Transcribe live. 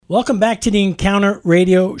Welcome back to the Encounter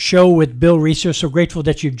Radio Show with Bill Reeser. So grateful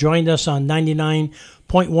that you've joined us on 99.1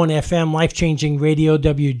 FM, life-changing radio,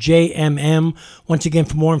 WJMM. Once again,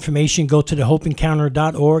 for more information, go to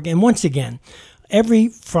thehopeencounter.org. And once again, every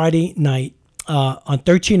Friday night on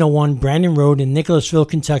 1301 Brandon Road in Nicholasville,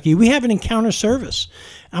 Kentucky, we have an encounter service.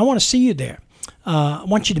 I want to see you there. I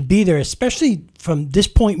want you to be there, especially from this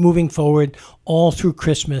point moving forward all through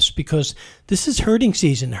Christmas, because this is hurting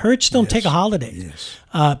season. Hurts don't take a holiday. Yes.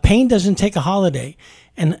 Pain doesn't take a holiday.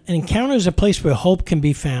 And an encounter is a place where hope can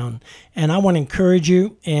be found. And I want to encourage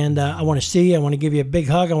you, and I want to see you. I want to give you a big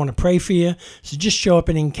hug. I want to pray for you. So just show up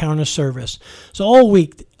in Encounter service. So all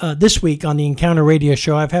week, this week on the Encounter Radio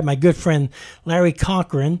Show, I've had my good friend Larry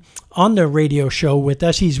Cochran on the radio show with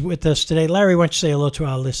us. He's with us today. Larry, why don't you say hello to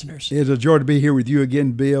our listeners? It's a joy to be here with you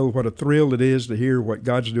again, Bill. What a thrill it is to hear what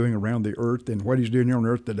God's doing around the earth and what he's doing here on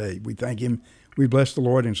earth today. We thank him. We bless the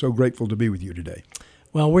Lord and so grateful to be with you today.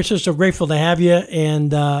 Well, we're just so grateful to have you,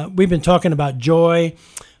 and we've been talking about joy,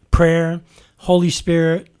 prayer, Holy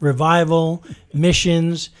Spirit, revival,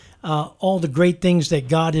 missions, all the great things that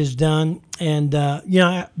God has done. And,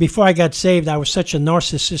 before I got saved, I was such a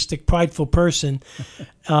narcissistic, prideful person.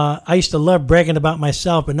 I used to love bragging about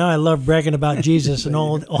myself, but now I love bragging about Jesus and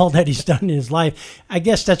all that he's done in his life. I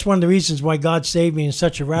guess that's one of the reasons why God saved me in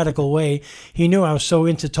such a radical way. He knew I was so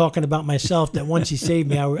into talking about myself that once he saved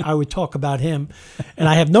me, I would talk about him. And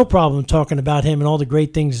I have no problem talking about him and all the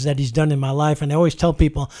great things that he's done in my life. And I always tell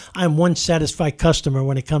people I'm one satisfied customer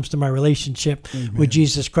when it comes to my relationship with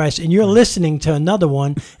Jesus Christ. And you're listening to another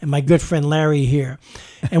one, and my good friend Larry here.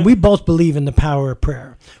 And we both believe in the power of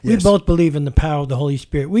prayer. We both believe in the power of the Holy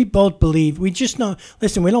Spirit. We both believe, we just know,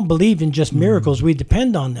 listen, we don't believe in just miracles. We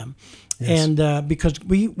depend on them. Yes. And because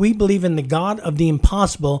we believe in the God of the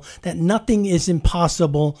impossible, that nothing is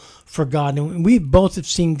impossible for God. And we both have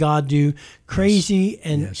seen God do crazy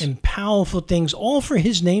and powerful things, all for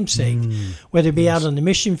his name's sake, whether it be out on the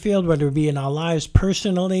mission field, whether it be in our lives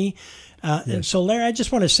personally. And so, Larry, I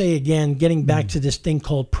just want to say again, getting back to this thing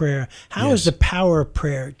called prayer, how has the power of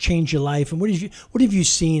prayer changed your life? And what have you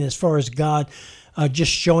seen as far as God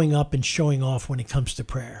just showing up and showing off when it comes to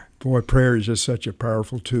prayer? Boy, prayer is just such a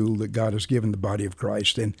powerful tool that God has given the body of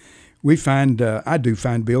Christ. And we find, I do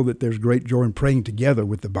find, Bill, that there's great joy in praying together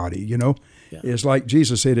with the body, you know. Yeah. It's like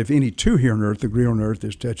Jesus said, if any two here on earth agree on earth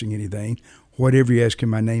is touching anything, whatever you ask in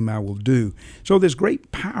my name, I will do. So there's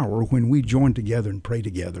great power when we join together and pray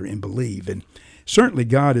together and believe. And certainly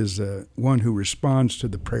God is one who responds to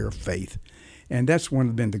the prayer of faith. And that's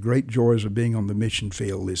been the great joys of being on the mission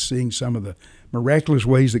field, is seeing some of the miraculous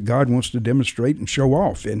ways that God wants to demonstrate and show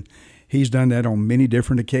off. And he's done that on many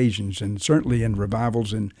different occasions, and certainly in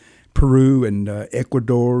revivals in Peru and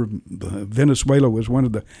Ecuador. Venezuela was one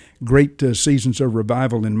of the great seasons of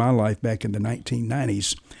revival in my life back in the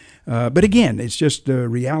 1990s. But again, it's just the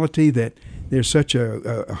reality that there's such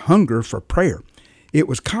a hunger for prayer. It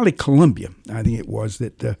was Cali, Colombia, I think it was,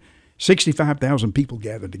 that 65,000 people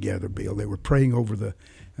gathered together, Bill. They were praying over the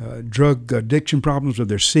drug addiction problems of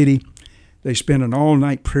their city. They spent an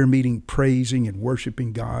all-night prayer meeting praising and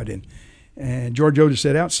worshiping God. And George Otis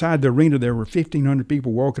said outside the arena there were 1,500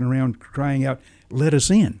 people walking around crying out, "Let us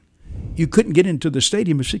in." You couldn't get into the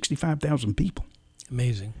stadium of 65,000 people.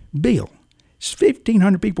 Amazing. Bill,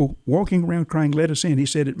 1,500 people walking around crying, "Let us in." He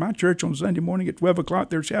said, at my church on Sunday morning at 12 o'clock,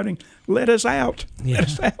 they're shouting, "Let us out, let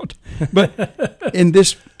us out." But in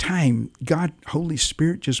this time, God, Holy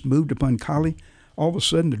Spirit just moved upon Cali. All of a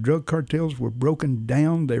sudden, the drug cartels were broken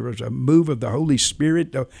down. There was a move of the Holy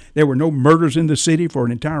Spirit. There were no murders in the city for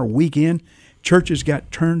an entire weekend. Churches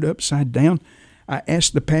got turned upside down. I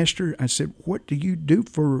asked the pastor, I said, "What do you do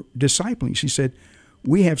for discipling?" She said,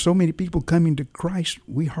 "We have so many people coming to Christ,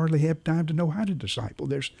 we hardly have time to know how to disciple.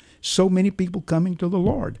 There's so many people coming to the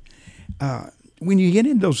Lord." When you get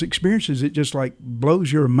into those experiences, it just like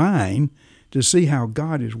blows your mind to see how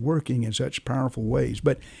God is working in such powerful ways.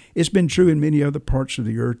 But it's been true in many other parts of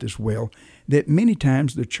the earth as well, that many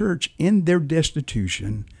times the church in their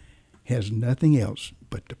destitution has nothing else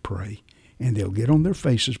but to pray. And they'll get on their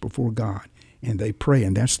faces before God, and they pray,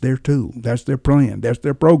 and that's their tool, that's their plan, that's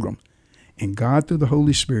their program. And God, through the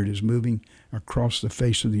Holy Spirit, is moving across the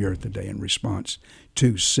face of the earth today in response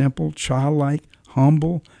to simple, childlike,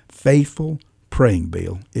 humble, faithful praying,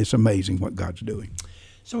 Bill. It's amazing what God's doing.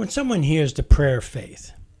 So when someone hears the prayer of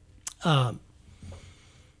faith, I've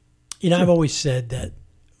always said that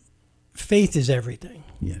faith is everything.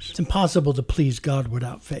 Yes. It's impossible to please God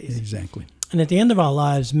without faith. Exactly. And at the end of our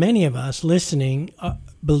lives, many of us listening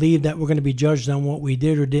believe that we're going to be judged on what we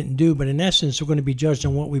did or didn't do. But in essence, we're going to be judged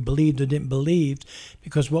on what we believed or didn't believe,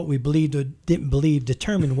 because what we believed or didn't believe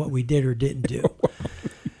determined what we did or didn't do.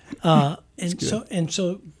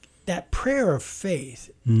 So that prayer of faith,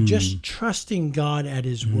 just trusting God at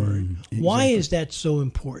His word. Exactly. Why is that so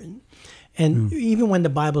important? And even when the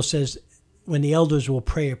Bible says, when the elders will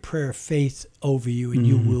pray a prayer of faith over you, and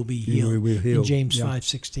you will be healed, in James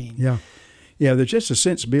 5:16. Yeah. Yeah, there's just a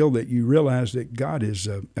sense, Bill, that you realize that God is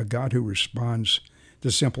a God who responds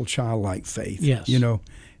to simple childlike faith. Yes.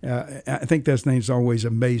 I think that's things always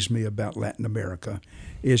amazed me about Latin America.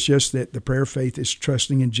 It's just that the prayer of faith is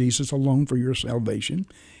trusting in Jesus alone for your salvation.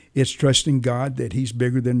 It's trusting God that He's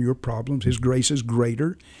bigger than your problems. His grace is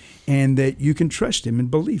greater, and that you can trust Him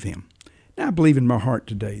and believe Him. Now, I believe in my heart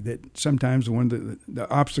today that sometimes one of the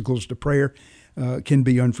obstacles to prayer can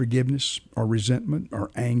be unforgiveness or resentment or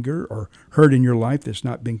anger or hurt in your life that's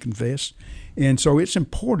not been confessed. And so it's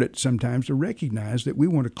important sometimes to recognize that we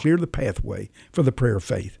want to clear the pathway for the prayer of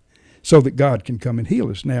faith so that God can come and heal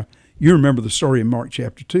us. Now, you remember the story in Mark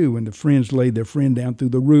chapter 2 when the friends laid their friend down through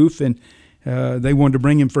the roof and they wanted to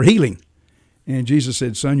bring him for healing. And Jesus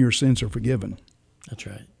said, "Son, your sins are forgiven." That's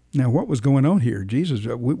right. Now, what was going on here? Jesus,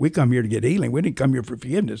 we come here to get healing. We didn't come here for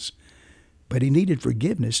forgiveness. But he needed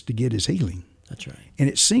forgiveness to get his healing. That's right. And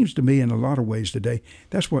it seems to me in a lot of ways today,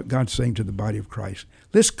 that's what God's saying to the body of Christ.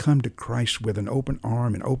 Let's come to Christ with an open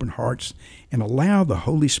arm and open hearts and allow the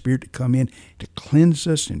Holy Spirit to come in to cleanse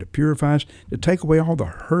us and to purify us, to take away all the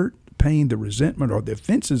hurt, pain, the resentment, or the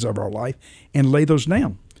offenses of our life and lay those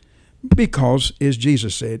down. Because, as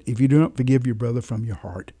Jesus said, if you do not forgive your brother from your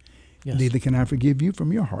heart, neither can I forgive you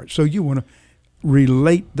from your heart. So you want to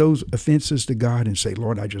relate those offenses to God and say,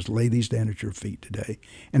 Lord, I just lay these down at your feet today,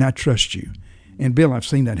 and I trust you. And Bill, I've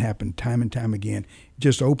seen that happen time and time again. It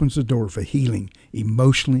just opens the door for healing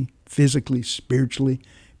emotionally, physically, spiritually.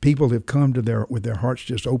 People have come to with their hearts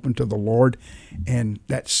just open to the Lord, and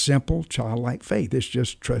that simple childlike faith. It's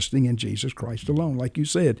just trusting in Jesus Christ alone. Like you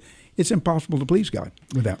said, it's impossible to please God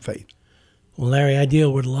without faith. Well, Larry, I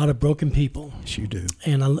deal with a lot of broken people. Yes, you do.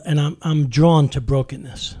 And I'm drawn to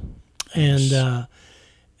brokenness, and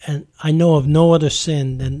I know of no other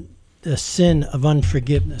sin than the sin of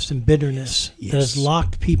unforgiveness and bitterness that has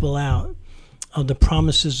locked people out of the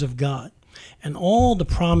promises of God. And all the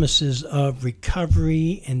promises of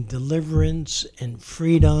recovery and deliverance and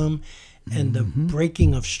freedom and the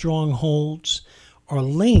breaking of strongholds are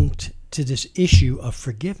linked to this issue of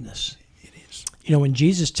forgiveness. It is. When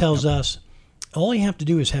Jesus tells us all you have to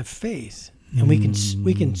do is have faith, and we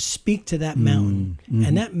can speak to that mountain,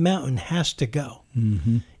 and that mountain has to go.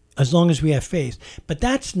 As long as we have faith. But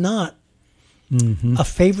that's not a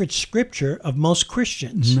favorite scripture of most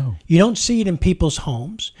Christians. No. You don't see it in people's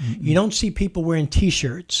homes. You don't see people wearing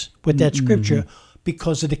T-shirts with that scripture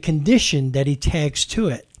because of the condition that he tags to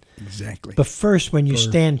it. Exactly. But first, when you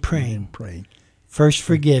stand praying, first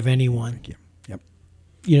forgive anyone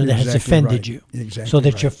that has offended you, so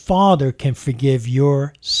that your Father can forgive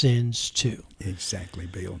your sins too. Exactly,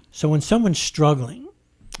 Bill. So when someone's struggling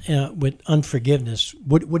with unforgiveness,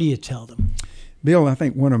 what do you tell them? Bill, I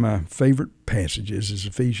think one of my favorite passages is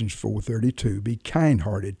Ephesians 4:32. Be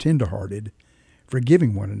kind-hearted, tender-hearted,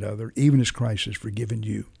 forgiving one another, even as Christ has forgiven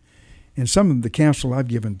you. And some of the counsel I've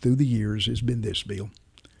given through the years has been this, Bill.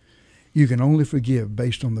 You can only forgive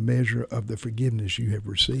based on the measure of the forgiveness you have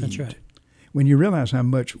received. That's right. When you realize how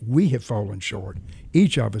much we have fallen short,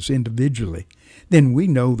 each of us individually, then we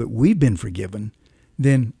know that we've been forgiven.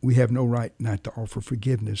 Then we have no right not to offer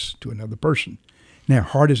forgiveness to another person. Now,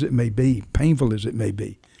 hard as it may be, painful as it may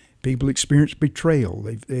be, people experience betrayal.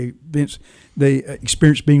 They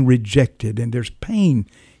experience being rejected, and there's pain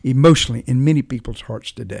emotionally in many people's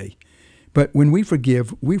hearts today. But when we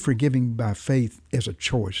forgive, we're forgiving by faith as a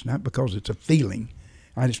choice, not because it's a feeling.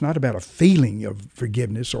 And it's not about a feeling of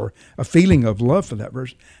forgiveness or a feeling of love for that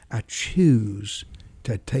person. I choose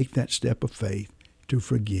to take that step of faith to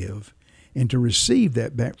forgive, and to receive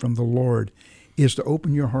that back from the Lord is to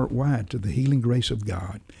open your heart wide to the healing grace of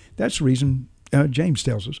God. That's the reason James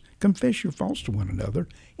tells us, confess your faults to one another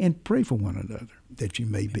and pray for one another that you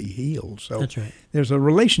may be healed. So that's right. There's a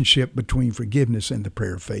relationship between forgiveness and the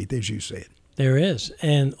prayer of faith, as you said. There is.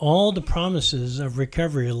 And all the promises of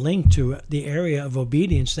recovery are linked to the area of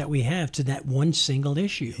obedience that we have to that one single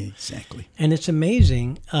issue. Exactly. And it's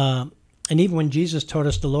amazing. And even when Jesus taught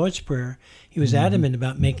us the Lord's Prayer, he was adamant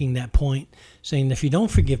about making that point, saying, if you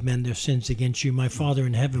don't forgive men their sins against you, my Father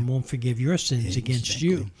in heaven won't forgive your sins against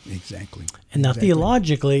you. Exactly. And now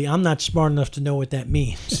theologically, I'm not smart enough to know what that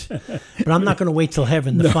means. But I'm not going to wait till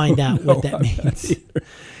heaven to find out what that means.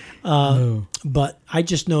 But I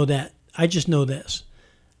just know this.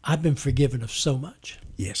 I've been forgiven of so much.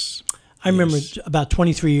 Yes. I remember about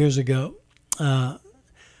 23 years ago,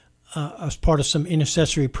 I was part of some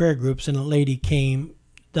intercessory prayer groups, and a lady came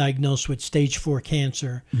diagnosed with stage 4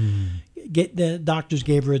 cancer. The doctors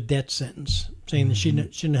gave her a death sentence, saying that she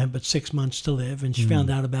didn't have but 6 months to live. And she found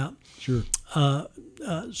out about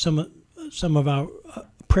some of our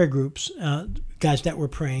prayer groups, guys that were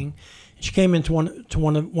praying. She came into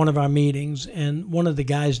one of our meetings, and one of the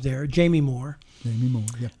guys there, Jamie Moore,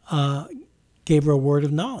 gave her a word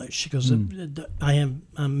of knowledge. She goes, I'm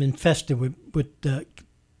infested with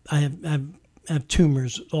I have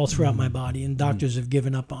tumors all throughout my body, and doctors have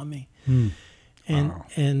given up on me. And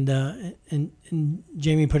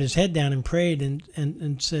Jamie put his head down and prayed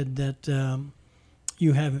and said that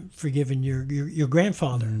you haven't forgiven your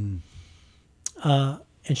grandfather.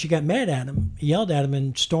 And she got mad at him, yelled at him,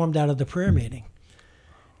 and stormed out of the prayer meeting.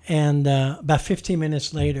 And about 15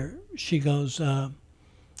 minutes later, she goes, no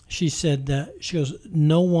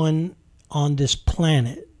one on this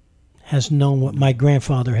planet has known what my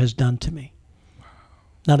grandfather has done to me. Wow.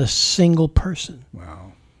 Not a single person.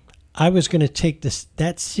 Wow. I was going to take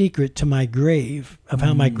that secret to my grave of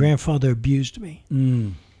how my grandfather abused me,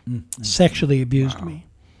 sexually abused me.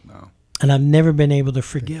 Wow. And I've never been able to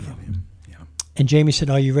forgive him. Yeah. And Jamie said,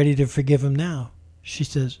 are you ready to forgive him now? She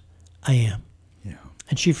says, I am. Yeah.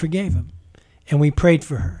 And she forgave him. And we prayed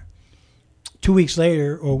for her. 2 weeks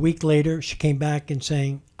later, or a week later, she came back and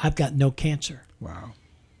saying, I've got no cancer. Wow.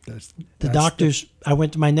 I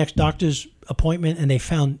went to my next doctor's appointment, and they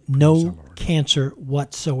found no cancer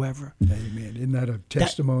whatsoever. Amen. Isn't that a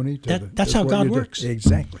testimony? That's how God works.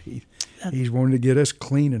 Exactly. He's wanting to get us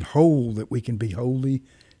clean and whole, that we can be wholly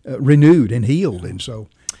renewed and healed. And so,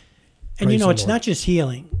 and it's not just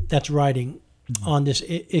healing that's riding on this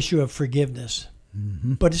issue of forgiveness,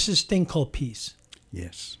 but it's this thing called peace.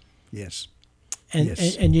 Yes. Yes.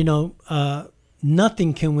 And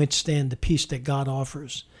nothing can withstand the peace that God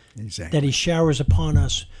offers. Exactly. That he showers upon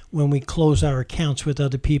us when we close our accounts with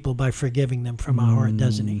other people by forgiving them from our heart,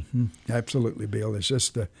 doesn't he? Absolutely, Bill. It's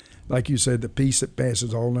just, like you said, the peace that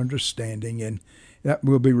passes all understanding, and that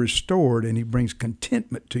will be restored, and he brings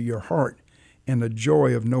contentment to your heart, and the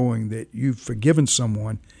joy of knowing that you've forgiven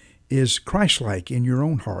someone is Christ-like in your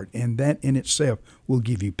own heart, and that in itself will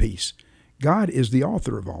give you peace. God is the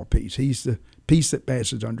author of all peace. He's the peace that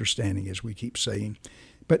passes understanding, as we keep saying.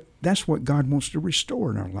 But that's what God wants to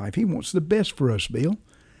restore in our life. He wants the best for us, Bill.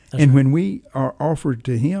 That's and right. When we are offered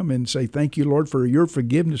to him and say, thank you, Lord, for your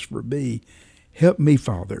forgiveness for me, help me,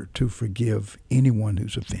 Father, to forgive anyone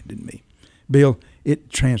who's offended me. Bill, it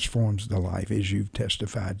transforms the life, as you've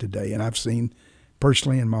testified today. And I've seen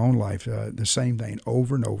personally in my own life the same thing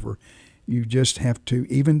over and over. You just have to,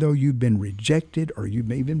 even though you've been rejected or you've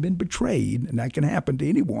even been betrayed, and that can happen to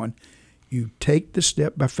anyone, you take the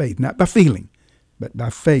step by faith, not by feeling. But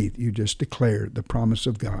by faith, you just declare the promise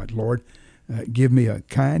of God. Lord, give me a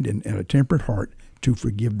kind and a temperate heart to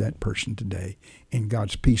forgive that person today, and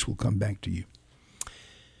God's peace will come back to you.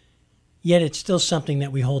 Yet it's still something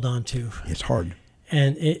that we hold on to. It's hard.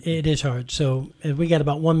 And it is hard. So we got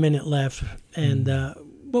about 1 minute left. And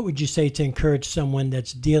what would you say to encourage someone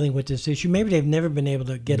that's dealing with this issue? Maybe they've never been able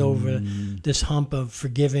to get over this hump of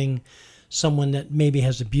forgiving someone that maybe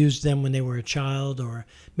has abused them when they were a child, or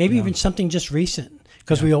maybe even something just recent,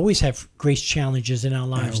 because we always have grace challenges in our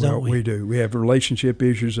lives, don't we? We do. We have relationship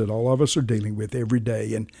issues that all of us are dealing with every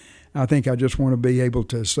day. And I think I just want to be able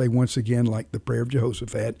to say once again, like the prayer of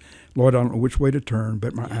Jehoshaphat, Lord, I don't know which way to turn,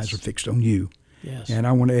 but my eyes are fixed on you. Yes. And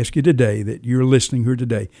I want to ask you today, that you're listening here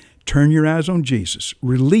today, turn your eyes on Jesus.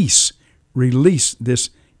 Release this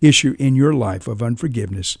issue in your life of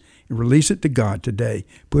unforgiveness, and release it to God today.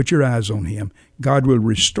 Put your eyes on him. God will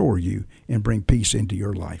restore you and bring peace into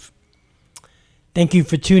your life. Thank you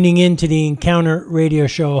for tuning in to the Encounter Radio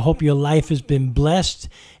Show. I hope your life has been blessed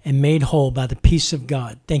and made whole by the peace of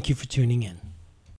God. Thank you for tuning in.